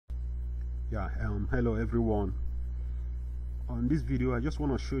Hello everyone. On this video I just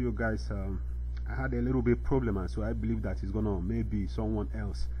want to show you guys I had a little bit problem, and so I believe that it's gonna, maybe someone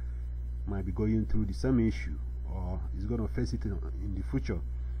else might be going through the same issue or is gonna face it in the future.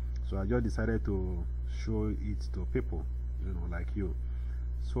 So I just decided to show it to people, like you.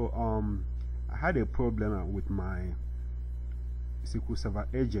 So I had a problem with my SQL Server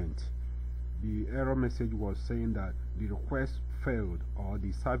agent. The error message was saying that the request failed or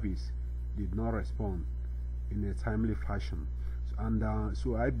the service did not respond in a timely fashion.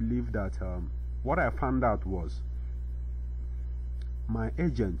 So I believe that what I found out was my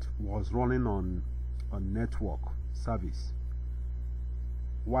agent was running on network service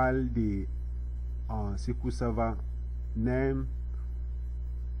while the SQL Server name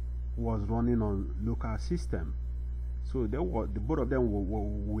was running on local system. So both of them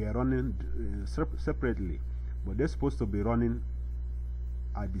were running separately, but they're supposed to be running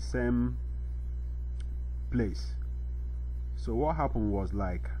at the same place. So what happened was,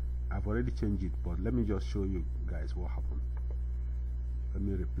 like, I've already changed it, but let me just show you guys what happened. Let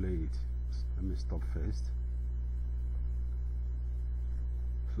me replay it. Let me stop first.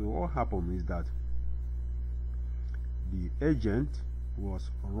 So what happened is that the agent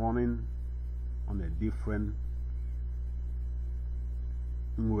was running on a different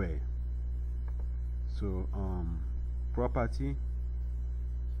way. So property,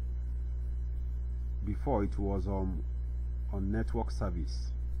 before it was on network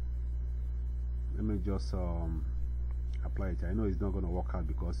service. Let me just apply it. I know it's not going to work out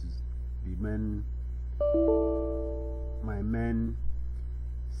because it's my main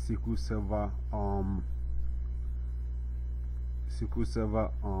SQL Server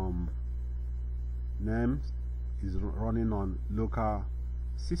name is running on local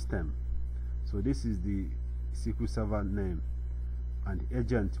system. So this is the SQL Server name, and the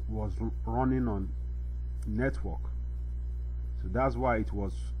agent was running on network. So that's why it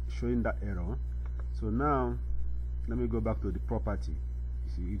was showing that error. So now let me go back to the property.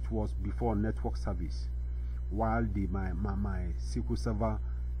 You see, it was before network service, while my SQL Server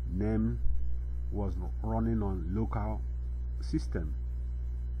name was running on local system.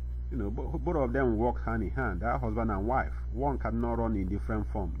 Both of them work hand in hand. They are husband and wife. One cannot run in different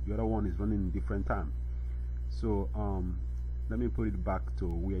form, the other one is running in different time. So let me put it back to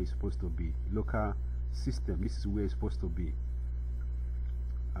where it's supposed to be. Local system, this is where it's supposed to be,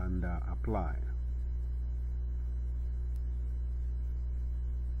 and apply.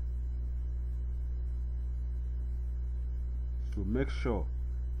 So make sure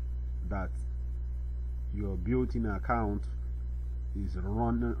that your built-in account is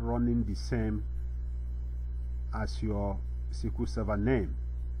running the same as your SQL Server name.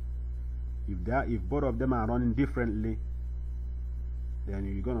 If both of them are running differently, then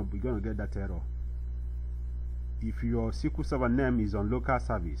you're gonna get that error. If your SQL Server name is on local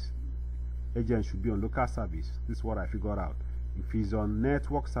service, agent should be on local service. This is what I figured out. If it's on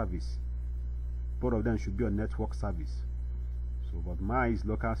network service, both of them should be on network service. So, but mine is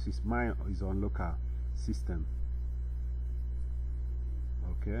local. Mine is on local system.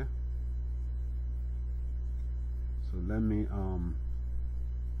 Okay. So let me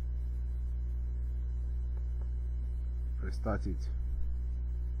restart it.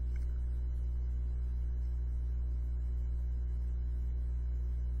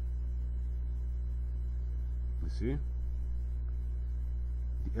 You see,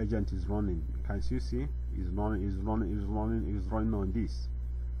 the agent is running. Can you see? Is running on this,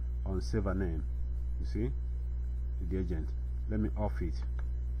 on server name. You see, the agent. Let me off it.